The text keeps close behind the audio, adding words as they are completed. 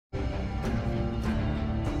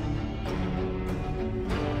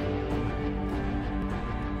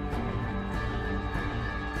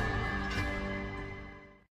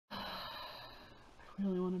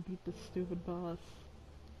really want to beat this stupid boss.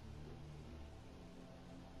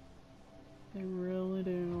 I really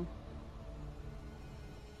do.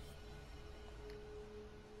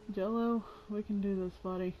 Jello, we can do this,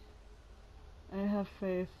 buddy. I have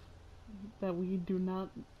faith that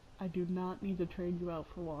I do not need to trade you out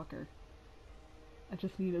for Walker. I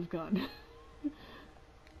just need his gun.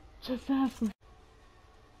 Just ask me.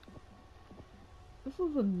 This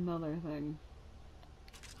is another thing.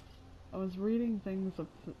 I was reading things of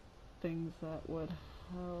things that would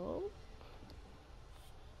help.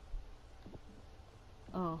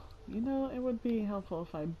 Oh, you know, it would be helpful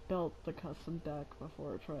if I built the custom deck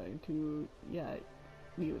before trying to,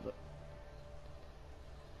 use it.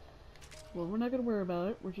 Well, we're not gonna worry about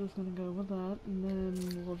it. We're just gonna go with that, and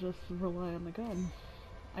then we'll just rely on the gun.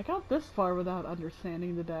 I got this far without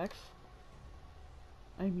understanding the decks.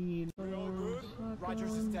 I mean,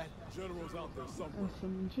 Rogers is dead. General's out there somewhere.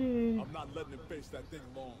 SMG. I'm not letting him face that thing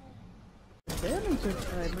long. Damage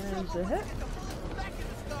if I managed to hit.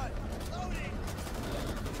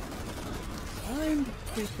 I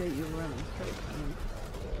appreciate you running straight to me.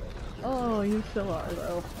 Oh, you still are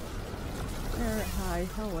though. Parrot, hi,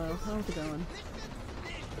 hello, how's it going?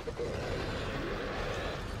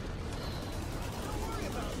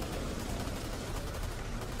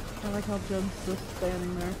 I like how Jim's just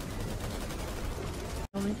standing there.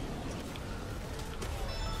 Tell me.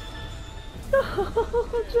 No,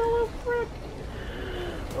 Jello, frick!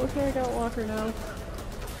 Okay, I got Walker now.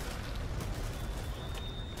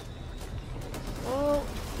 Oh,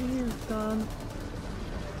 he's gone.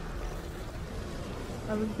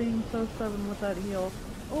 I was being so stubborn with that heal.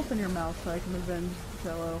 Open your mouth so I can avenge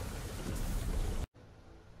Jello.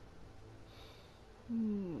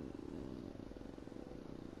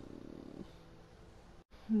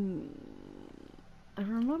 I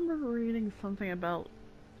remember reading something about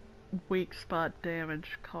weak spot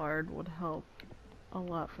damage card would help a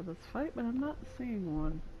lot for this fight, but I'm not seeing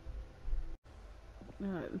one.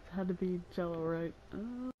 It had to be Jello, right?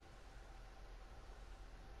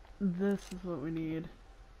 This is what we need.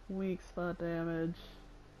 Weak spot damage.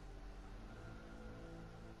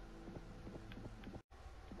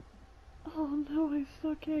 Oh no, I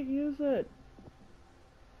still can't use it!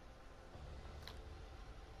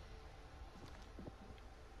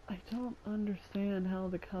 I don't understand how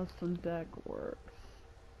the custom deck works.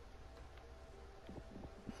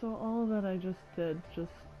 So all that I just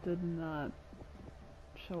did not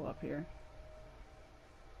show up here.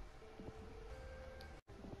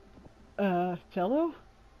 Jello?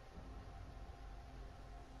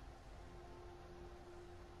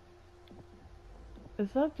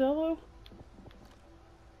 Is that Jello?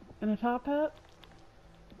 In a top hat?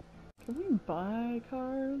 Can we buy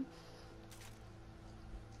cards?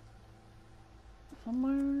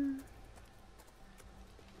 Somewhere?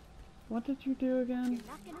 What did you do again? You're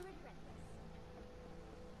not gonna regret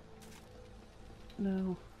this.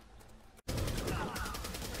 No.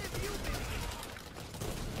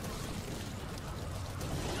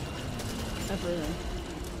 Everything.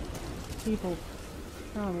 People.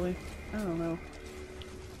 Probably. I don't know.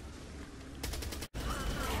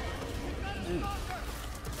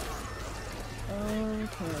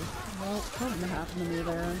 Okay. Well, something happened to me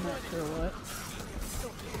there. I'm not sure what.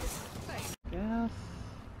 Gas.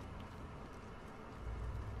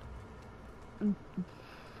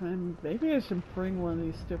 And maybe I should bring one of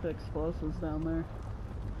these stupid explosives down there.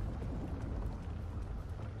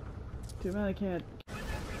 Too bad I can't.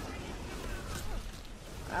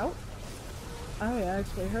 Ow! I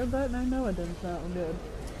actually heard that and I know it didn't sound good.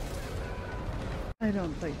 I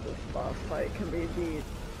don't think this boss fight can be beat.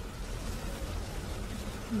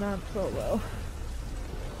 Not so well.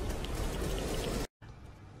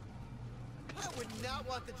 I would not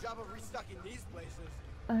want the job of restocking these places.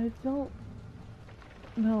 I don't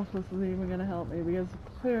know if this is even gonna help me because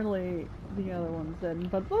clearly the other ones didn't.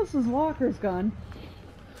 But this is Walker's gun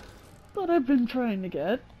that I've been trying to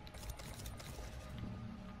get.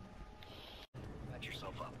 Patch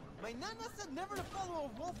yourself up. My nana said never to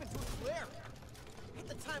follow a wolf into a lair. At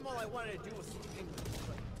the time, all I wanted to do was see penguins,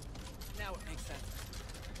 but now it makes sense.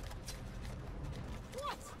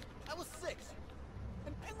 What? I was 6,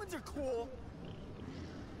 and penguins are cool.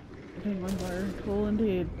 Penguins are cool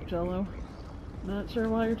indeed, Jello. Not sure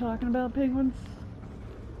why you're talking about penguins.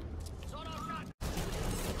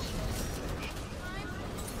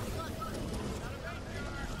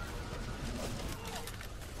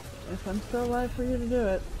 If I'm still alive for you to do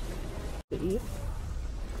it. To eat.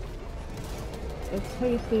 It's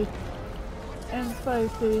tasty. And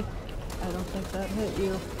spicy. I don't think that hit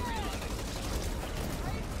you.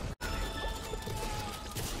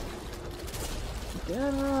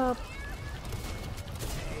 Get up!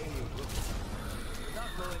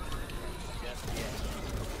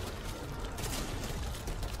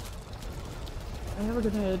 I have a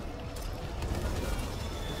grenade.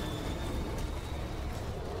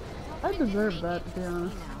 I deserve that, to be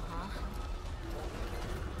honest.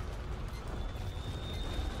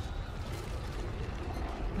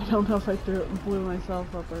 I don't know if I blew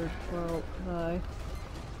myself up or well, die.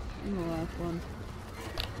 I'm the last one.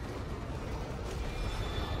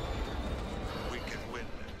 We can win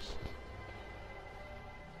this.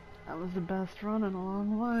 That was the best run in a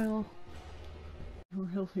long while. I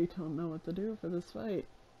really don't know what to do for this fight.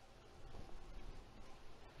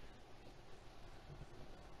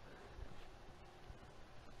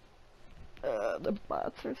 The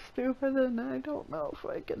bots are stupid and I don't know if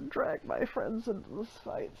I can drag my friends into this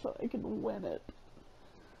fight so I can win it.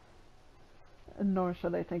 And nor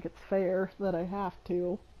should I think it's fair that I have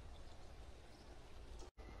to.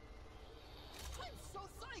 I'm so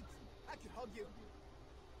psyched! I could hug you.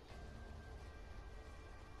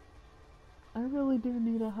 I really do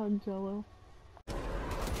need a hug, Jello.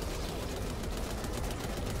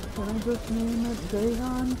 Can I just name it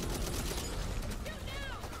Dagon?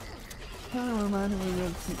 Kind of reminded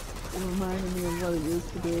me of what it used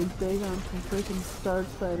to be. Dagon from freaking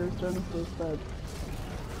Darksiders Genesis that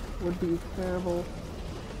would be terrible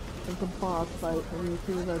as a boss fight for me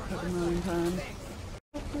too. That took a million times.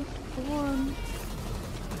 This one.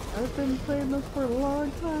 I've been saying this for a long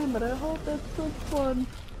time, but I hope that's so fun.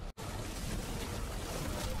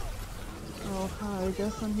 Oh hi, I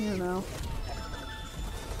guess I'm here now.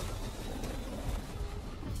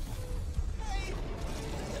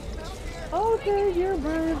 Okay, you're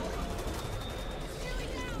brave.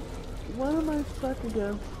 What am I stuck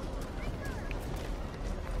against?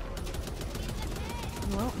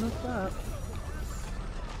 Well, missed that.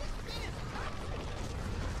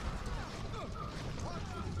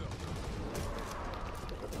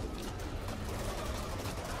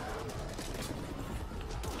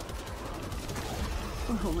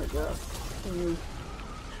 Oh my god. Please.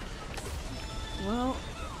 Well,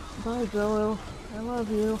 bye Jello. I love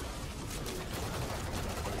you.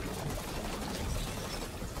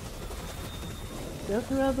 Guess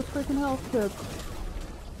who has the freaking health kit?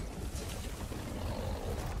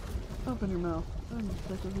 Open your mouth. I'm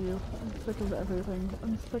sick of you. I'm sick of everything.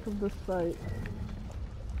 I'm sick of this fight.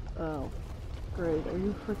 Oh. Great. Are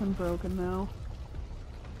you freaking broken now?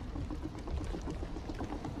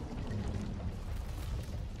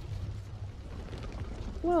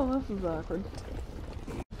 Well, this is awkward.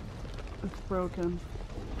 It's broken.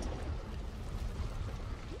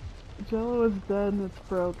 Jello is dead and it's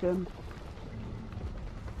broken.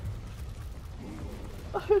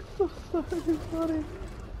 I'm so sorry, buddy.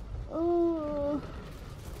 Oh.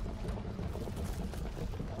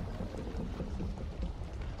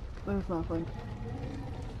 There's nothing.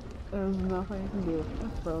 There's nothing you can do.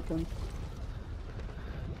 It's broken.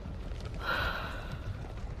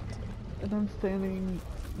 And I'm standing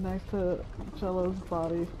next to Jello's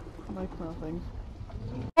body like nothing.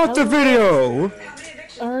 What's the video?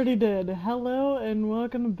 I already did. Hello and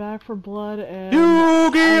welcome back for Blood, and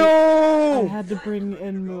Yu-Gi-Oh! I had to bring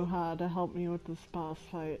in Muha to help me with this boss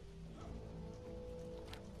fight.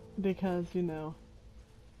 Because, you know,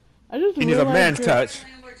 I just He needs a man's you're- touch.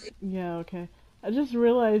 Yeah, okay. I just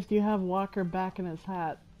realized you have Walker back in his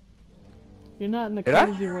hat. You're not in the Did I?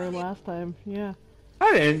 clothes you were last time. Yeah.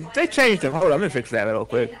 I didn't. They changed him. Hold on, let me fix that real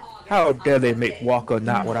quick. How dare they make Walker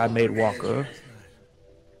not what I made Walker?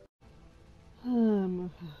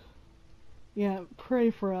 Yeah,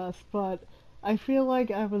 pray for us, but I feel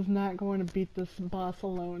like I was not going to beat this boss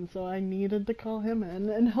alone, so I needed to call him in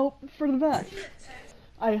and hope for the best.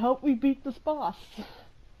 I hope we beat this boss.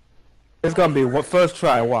 It's gonna be what first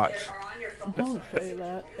try. Watch. Don't say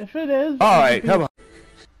that. If it is... All right, come on.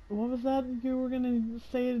 What was that you were gonna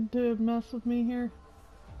say to mess with me here?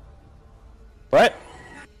 What?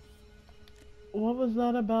 What was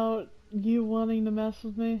that about you wanting to mess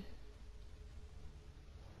with me?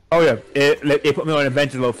 Oh yeah, it put me on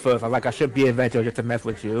Evangelo first. I'm like, I should be Evangelo just to mess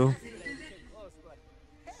with you.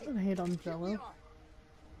 I don't hate on Jello.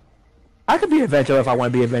 I could be Evangelo if I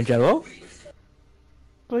want to be Evangelo.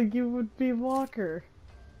 But you would be Walker.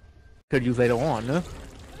 Could use later on, huh?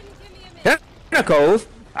 Tentacles?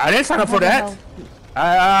 I didn't sign up for that.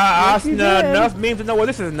 Yes, you did. Enough memes to know where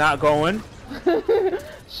this is not going.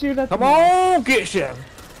 Shoot at Come the on, get you.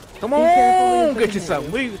 Come on, get you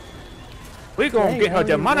something. We gonna get her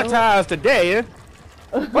demonetized today.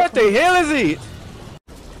 What the hell is it?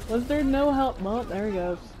 Was there no help? Well, there he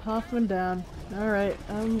goes. Hoffman down. Alright,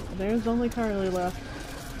 there's only Carly left.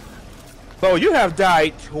 So you have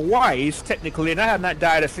died twice, technically, and I have not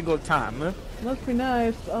died a single time. Must be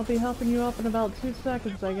nice. I'll be helping you up in about 2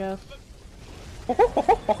 seconds, I guess.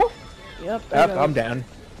 Yep, I'm down.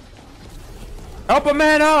 Help a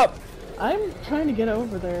man up! I'm trying to get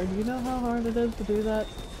over there. Do you know how hard it is to do that?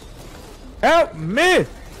 Help me!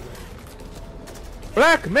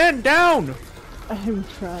 Black men down! I'm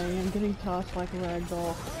trying. I'm getting tossed like a rag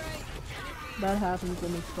doll. That happens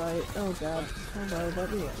in this fight. Oh god. Hello,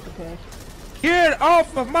 let me in. Okay. Get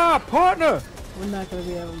off of my partner! We're not gonna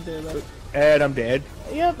be able to do this. And I'm dead.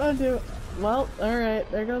 Yep, I do. Well, alright.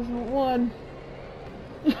 There goes one.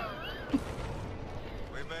 We may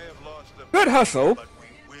have lost the Good hustle! but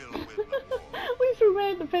we will win the war. At least we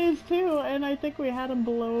made the phase 2, and I think we had him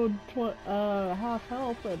below half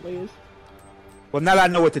health at least. Well, now that I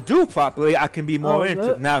know what to do properly, I can be more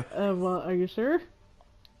into it. Now, well, are you sure?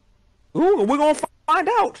 ooh, we're gonna find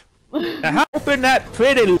out. Now, how open that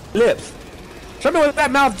pretty lips? Show me what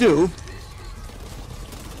that mouth do.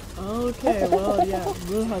 Okay, well, yeah,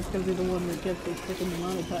 Muha's gonna be the one that gets us freaking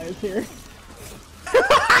demonetized here.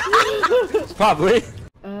 Probably.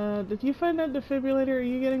 Did you find that defibrillator? Are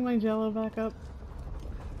you getting my jello back up?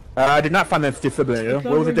 I did not find that defibrillator. It's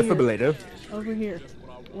Where was the over here. defibrillator? Over here,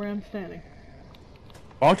 where I'm standing.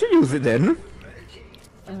 Why don't you use it then?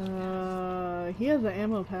 He has an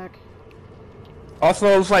ammo pack.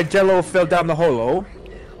 Also, looks like Jello fell down the hole.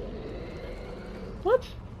 What?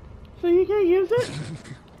 So you can't use it?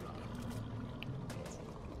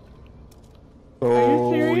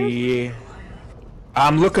 Oh, serious? yeah.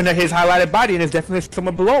 I'm looking at his highlighted body and there's definitely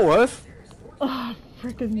someone below us. Oh,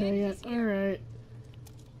 freaking dang it. Alright.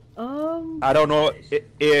 I don't know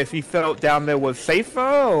if he felt down there was safer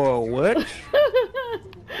or what.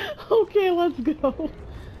 Okay, let's go.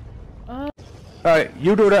 Alright,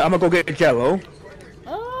 you do that. I'm gonna go get Jello.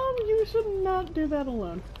 You should not do that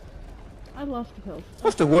alone. I lost the pills.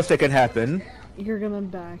 What's the worst that can happen? You're gonna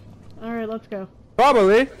die. Alright, let's go.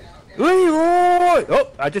 Probably. Leroy! Oh,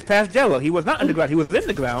 I just passed Jello. He was not underground. He was in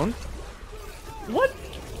the ground. What?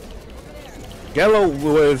 Jello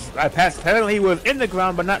was... I passed... Apparently he was in the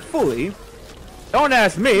ground, but not fully. Don't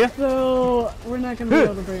ask me. So, we're not gonna be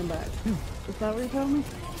able to bring him back. Is that what you're telling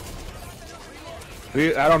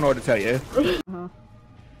me? I don't know what to tell you.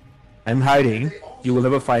 I'm hiding. You will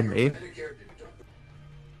never find me.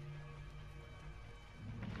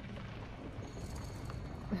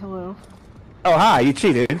 Hello. Oh, hi. You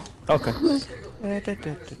cheated. Okay.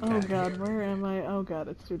 Oh god, where am I? Oh god,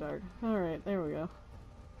 it's too dark. Alright, there we go.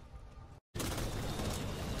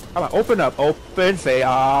 Come on, open up. Open. Say,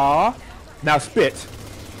 ah. Now spit.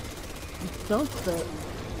 Don't spit.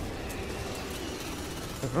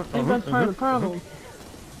 I think that's part of the problem.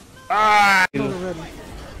 Ah! Already.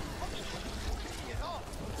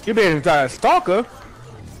 You're being a stalker.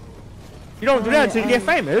 You don't do that until you get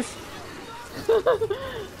famous.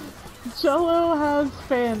 Jello has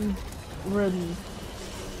fan ridden.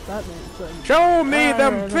 That makes sense. Show me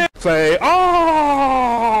them fit. Say, ah!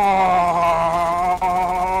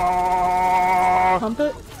 Pump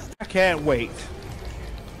it? I can't wait.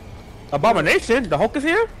 Abomination? The Hulk is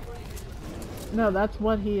here? No, that's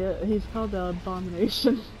what he is. He's called the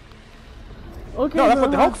Abomination. Okay, No, that's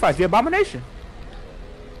what the Muha. Hulk fights, the Abomination.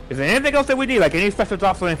 Is there anything else that we need? Like any special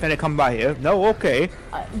drops or anything that come by here? No? Okay.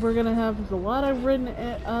 We're gonna have a lot of ridden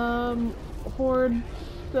horde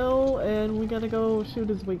still, and we gotta go shoot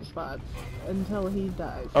his weak spots until he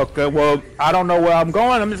dies. Okay, well, I don't know where I'm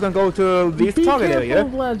going. I'm just gonna go to these target Be careful area.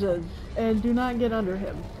 of ledges, and do not get under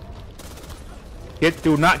him.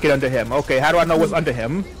 Do not get under him. Okay, how do I know what's under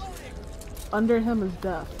him? Under him is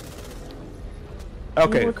death.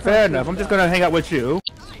 Okay, will fair crush enough. his I'm just death. gonna hang out with you.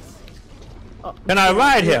 Oh, Can I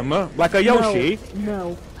ride him like a Yoshi?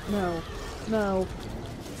 No, no, no.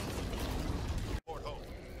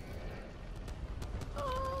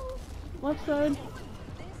 Left side.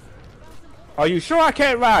 Are you sure I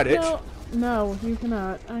can't ride it? No, no, you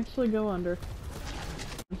cannot. Actually go under.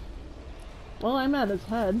 Well, I'm at his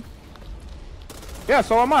head. Yeah,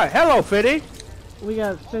 so am I. Hello, Fitty. We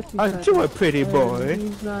got 50 Aren't you a seconds, pretty and boy?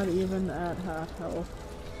 He's not even at half health.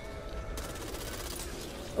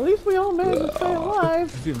 At least we all managed to stay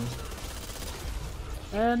alive.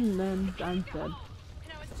 And then I'm dead. And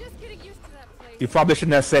I was just getting used to that place. You probably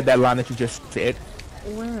shouldn't have said that line that you just said.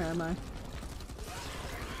 Where am I?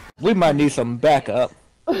 We might need some backup.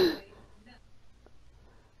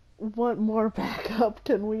 What more backup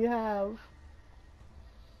can we have?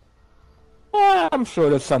 I'm sure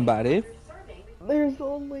there's somebody. There's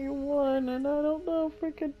only one, and I don't know if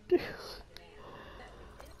we could do.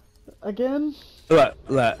 Again?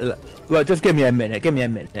 Look, just give me a minute. Give me a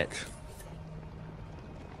minute.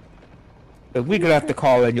 We're gonna have to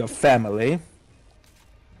call in your family.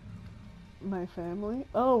 My family?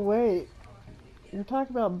 Oh, wait. You're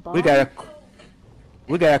talking about Bob? We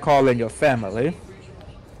gotta call in your family.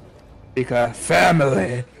 Because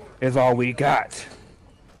family is all we got.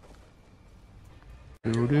 I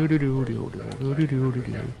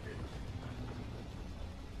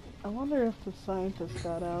wonder if the scientist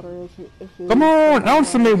got out or if he Come on,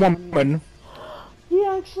 answer me, woman. He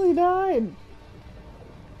actually died.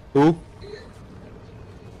 Who?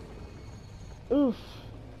 Oof.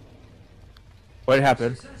 What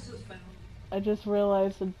happened? I just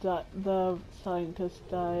realized the scientist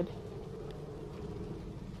died.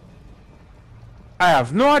 I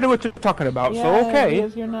have no idea what you're talking about, Yeah, so okay.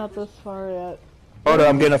 because you're not this far yet. Hold on,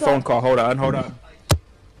 I'm getting a phone call. Hold on. Okay.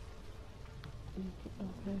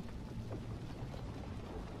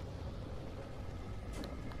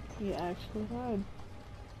 He actually died.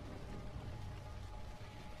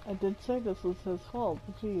 I did say this was his fault,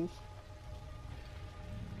 but jeez.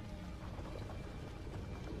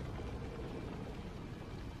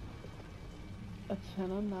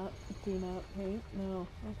 Antenna not, do not paint? No,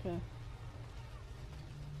 okay.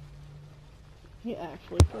 He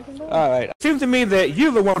actually freaking died. Alright. Seems to me that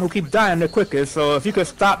you're the one who keeps dying the quickest, so if you could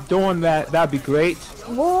stop doing that, that'd be great.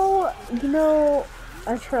 Well, you know,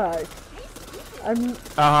 I tried.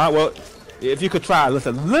 Well, if you could try just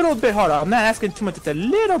a little bit harder. I'm not asking too much, just a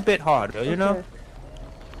little bit harder, you know?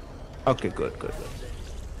 Okay, good.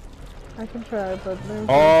 I can try, but there's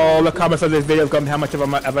All the comments of this video is gonna be how much of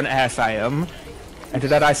an ass I am. And to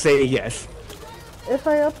that I say yes. If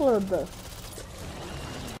I upload this.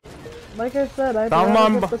 Like I said, I'd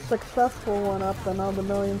rather get the successful one up than all the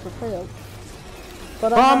millions of fails.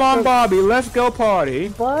 But Come on, Bobby, let's go party.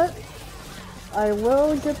 But I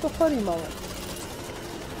will get the funny moment.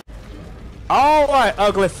 Alright,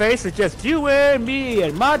 ugly face, it's just you and me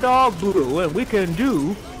and my dog Blue, and we can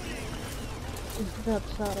do... That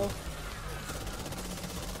Shadow.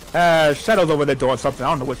 Shadow's over there doing something, I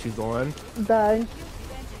don't know what she's doing. Dying.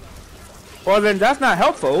 Well then, that's not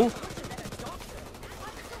helpful.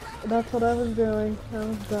 That's what I was doing. I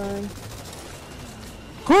was dying.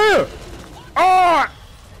 Clear! Ah!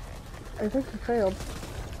 I think you failed.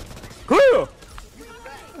 Clear!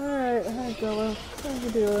 Alright, hi Jello. How you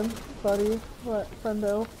doing, buddy? What,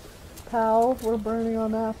 friendo? Pal, we're burning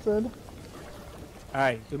on acid.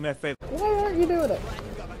 Alright, do me a favor. Why aren't you doing it?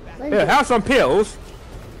 Here, have some pills.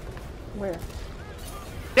 Where?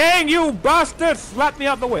 Dang you bastard! Slap me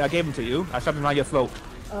out the way. I gave them to you. I shoved them on your throat.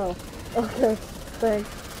 Oh, okay. Thanks.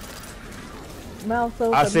 Mouth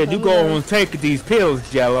open. I said you go and take these pills,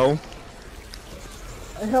 Jello.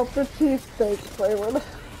 I hope the cheesesteak flavored.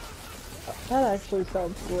 That actually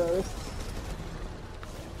sounds gross.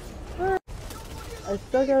 Alright. I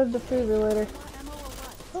still got a defibrillator.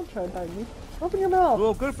 Don't try to bite me. Open your mouth!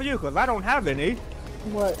 Well, good for you, because I don't have any.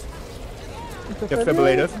 What?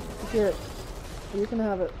 Defibrillators. Here. You can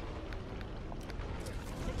have it.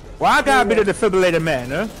 Well, I gotta be the defibrillator man,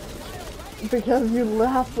 huh? Because you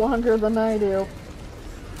laugh longer than I do.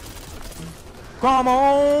 Come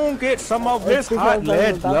on, get some of this hot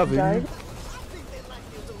lead loving.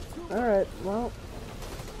 Alright, well.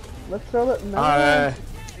 Let's throw it now.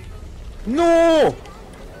 No!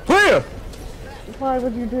 Clear! Why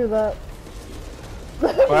would you do that?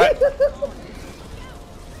 What?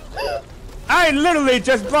 I literally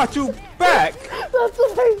just brought you back! That's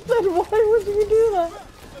what I said, why would you do that?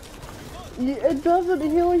 It doesn't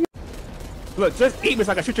heal you. Look, just eat me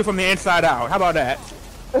so I can shoot you from the inside out. How about that?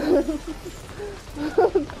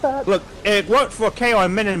 Look, it worked for KO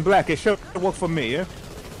and Men in Black. It should work for me, yeah?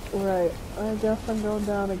 Right. I guess I'm going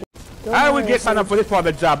down again. I would get signed up for this part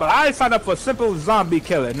of the job, but I signed up for simple zombie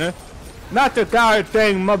killing, not the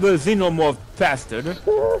goddamn mother xenomorph bastard.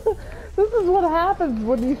 This is what happens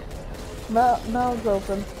when you... Mouth's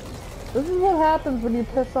open. This is what happens when you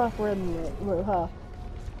piss off Red Muha.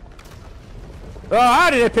 Oh,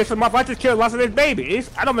 I didn't piss him off. I just killed lots of his babies.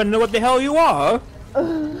 I don't even know what the hell you are.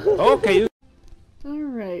 Okay.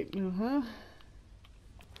 Alright, Muha.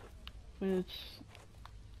 Which...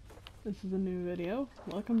 This is a new video.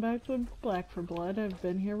 Welcome back to Black for Blood. I've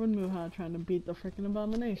been here with Muha trying to beat the freaking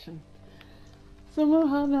Abomination. So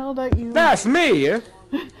Muha, now that you... That's me!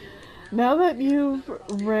 Now that you've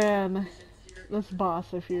ran this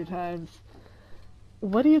boss a few times,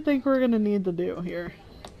 what do you think we're gonna need to do here?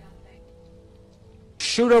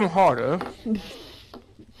 Shoot him harder.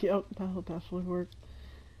 Yep, that'll definitely work.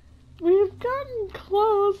 We've gotten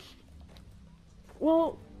close.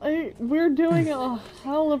 Well, we're doing a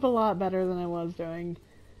hell of a lot better than I was doing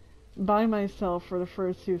by myself for the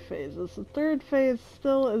first two phases. The third phase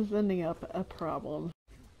still is ending up a problem.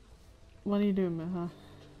 What are you doing, Muha?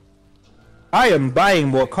 I am buying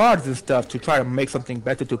more cards and stuff to try to make something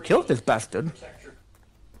better to kill this bastard.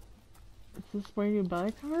 Is this where you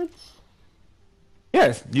buy cards?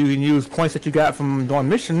 Yes, you can use points that you got from doing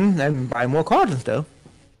mission and buy more cards and stuff.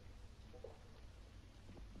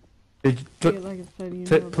 Did you, Yeah, like I said, you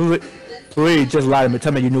know please just lie to me.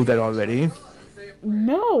 Tell me you knew that already.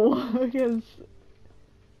 No, because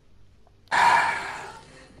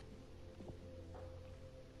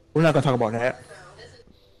We're not gonna talk about that.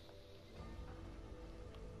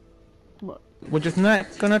 look, We're just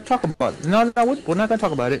not gonna talk about it. No, we're not gonna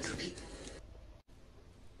talk about it.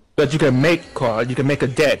 But you can make cards, you can make a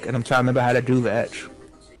deck, and I'm trying to remember how to do that.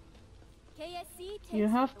 KSC takes you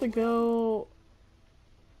have to go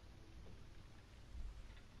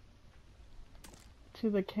to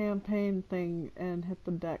the campaign thing and hit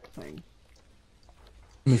the deck thing.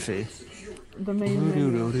 Let me see. The main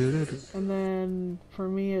menu. And then for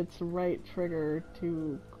me it's right trigger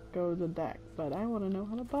to go to the deck. But I want to know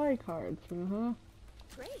how to buy cards.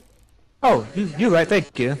 great. Oh, you're right,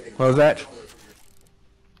 thank you. What was that?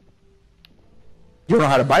 You don't know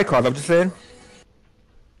how to buy cards, I'm just saying.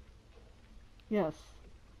 Yes.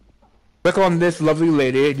 Click on this lovely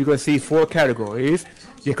lady, you're gonna see 4 categories.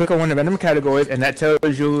 You click on one of the random categories, and that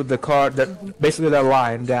tells you the card that basically that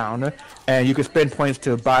line down, and you can spend points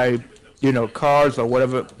to buy, you know, cards or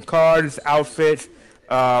whatever, cards, outfits,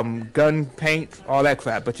 gun paint, all that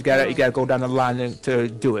crap. But you gotta go down the line to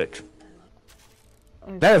do it.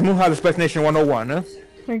 That is Muha's Explanation 101. Huh?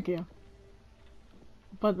 Thank you.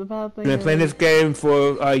 But the bad thing You've been is, playing this game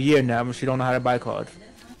for a year now, but she don't know how to buy cards.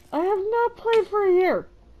 I have not played for a year.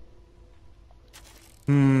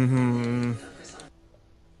 Mm-hmm.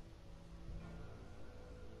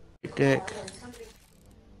 Deck.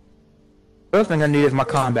 First thing I need is my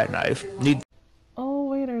combat knife. Need. Oh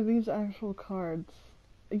wait, are these actual cards?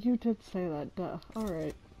 You did say that, duh.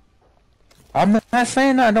 Alright. I'm not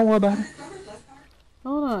saying that. Don't worry about it.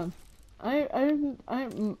 Hold on.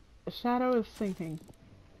 I'm Shadow is thinking.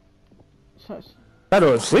 Shush.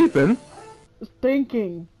 Shadow is sleeping.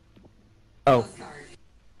 Thinking. Oh.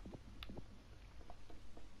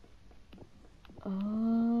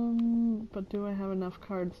 But do I have enough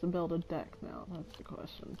cards to build a deck now? That's the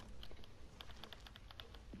question.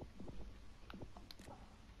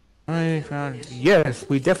 I found. Yes,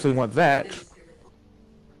 we definitely want that.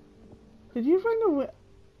 Did you find a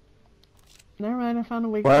Never mind, I found a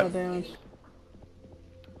weak What? spot damage.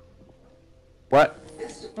 What?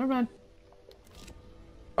 Never mind.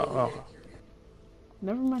 Oh.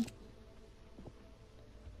 Never mind.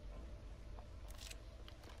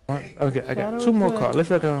 What? Okay, I got Shadow 2 more is cards. Let's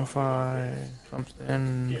look and find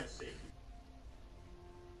something.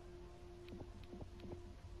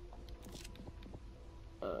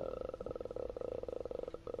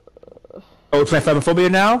 Oh, we're playing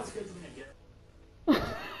Phasmophobia now?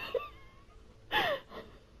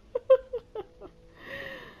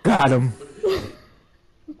 Got him.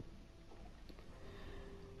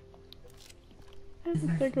 I had to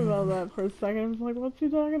think about that for a second. I was like, what's he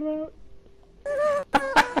talking about?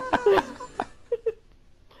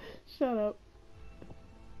 Shut up.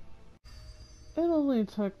 It only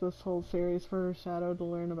took this whole series for Shadow to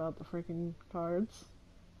learn about the freaking cards.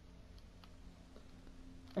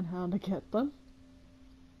 And how to get them.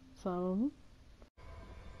 So...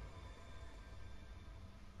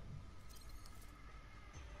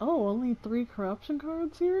 Oh, only 3 corruption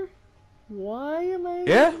cards here? Why am I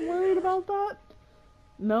worried about that?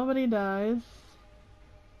 Nobody dies.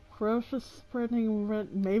 Ferocious spreading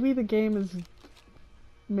red. Maybe the game is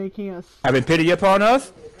making us. Having pity upon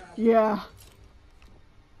us? Yeah.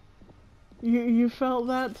 You felt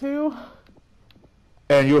that too?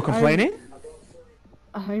 And you were complaining?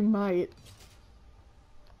 I might.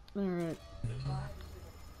 Alright.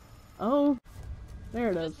 Oh. There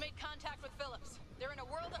it is. Just made contact with Phillips. They're in a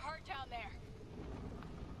world of hurt down there.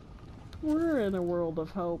 We're in a world of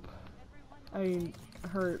hope. I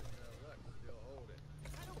hurt.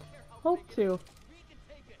 Hope to.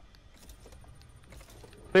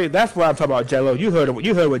 See, that's what I'm talking about, Jello. You heard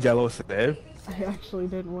what Jello said. I actually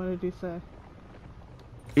didn't. What did he say?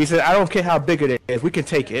 He said, I don't care how big it is, we can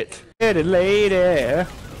take it. Lady, lady,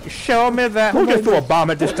 show me that. Who just threw a bomb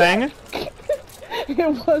at this thing?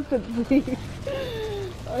 It wasn't me.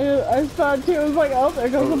 I saw it too. It was like, oh, there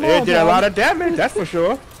goes the ball. It did a lot of damage, that's for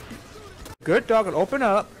sure. Good dog, and open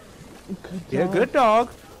up. Yeah, good dog.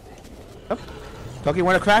 Yep. Dog, you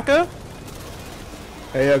want a cracker?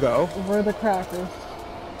 There you go. We're the crackers.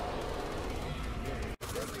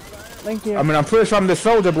 Thank you. I mean, I'm pretty sure I'm the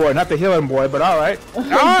soldier boy, not the healing boy, but alright. You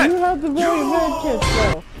have the very red kits,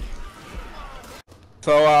 though.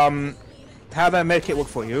 So, How'd that med kit work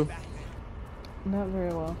for you? Not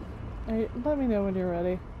very well. Hey, let me know when you're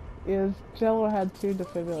ready. Jello had 2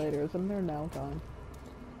 defibrillators and they're now gone.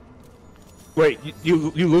 Wait,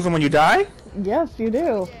 you lose them when you die? Yes, you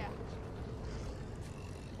do.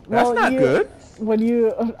 That's Well, not good.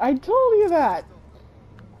 I told you that.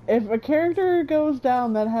 If a character goes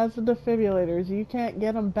down that has the defibrillators, you can't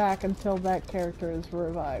get them back until that character is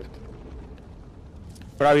revived.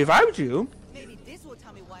 But I revived you. Maybe this will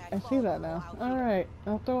tell me why I see that now. Alright,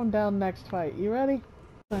 I'll throw him down next fight. You ready?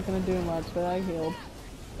 Not gonna do much, but I healed.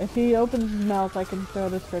 If he opens his mouth, I can throw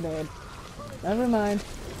this grenade. Never mind.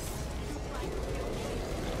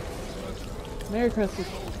 Merry Christmas.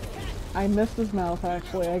 I missed his mouth,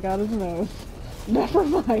 actually. I got his nose. Never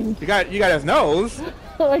mind. You got his nose.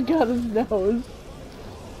 I got his nose.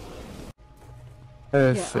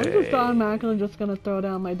 Let's Yeah, see. I'm just automatically just gonna throw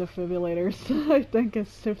down my defibrillators. I think as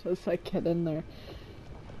soon as I get in there.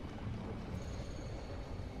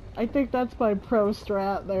 I think that's my pro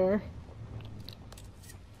strat there.